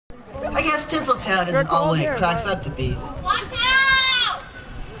I guess Tinseltown isn't all what it cracks up to be. Watch out!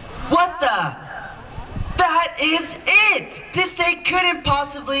 What the? That is it! This day couldn't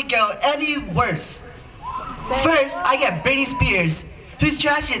possibly go any worse. First, I get Britney Spears, who's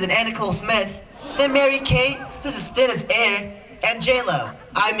trashier than Anna Nicole Smith, then Mary Kate, who's as thin as air, and J-Lo.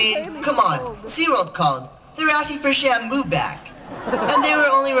 I mean, come on, SeaWorld called. They were asking for shampoo back. And they were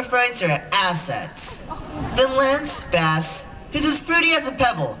only referring to her assets. Then Lance Bass, who's as fruity as a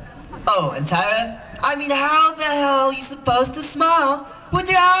pebble. Oh, and Tyra, I mean, how the hell are you supposed to smile with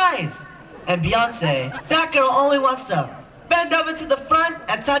your eyes? And Beyonce, that girl only wants to bend over to the front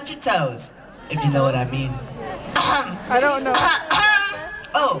and touch your toes, if you know what I mean. I don't know.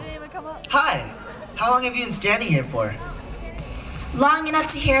 Oh, hi. How long have you been standing here for? Long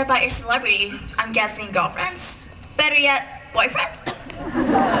enough to hear about your celebrity. I'm guessing girlfriends? Better yet, boyfriend?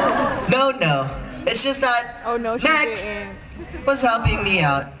 No. It's just that Max was helping me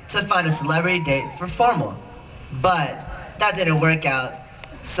out to find a celebrity date for formal. But that didn't work out.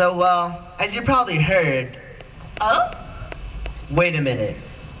 So, well, as you probably heard... Oh? Wait a minute.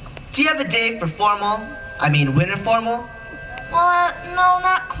 Do you have a date for formal? I mean, winter formal? Well, no,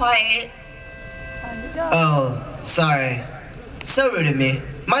 not quite. Oh, sorry. So rude of me.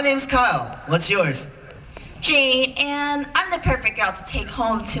 My name's Kyle. What's yours? Jane, and I'm the perfect girl to take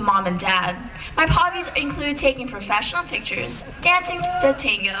home to mom and dad. My hobbies include taking professional pictures, dancing to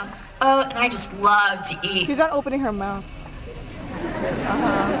tango. Oh, and I just love to eat. She's not opening her mouth.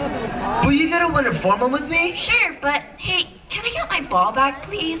 Will you go to winter formal with me? Sure, but hey, can I get my ball back,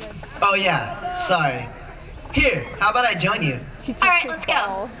 please? Oh yeah, sorry. Here, how about I join you? All right, let's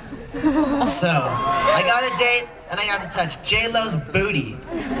go. So, I got a date, and I got to touch J-Lo's booty.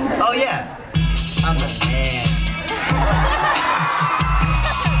 Oh yeah, I'm the man.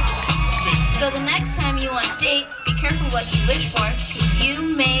 So the next time you want a date, be careful what you wish for, because you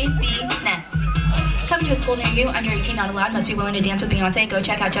may be next. Come to a school near you, under 18, not allowed, must be willing to dance with Beyonce. Go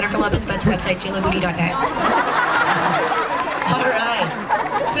check out Jennifer Lopez's website, jlobooty.net. All right.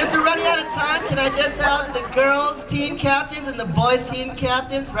 Since we're running out of time, can I just have the girls' team captains and the boys' team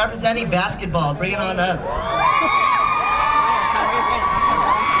captains representing basketball? Bring it on up.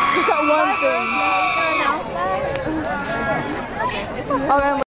 Just that one thing. Okay.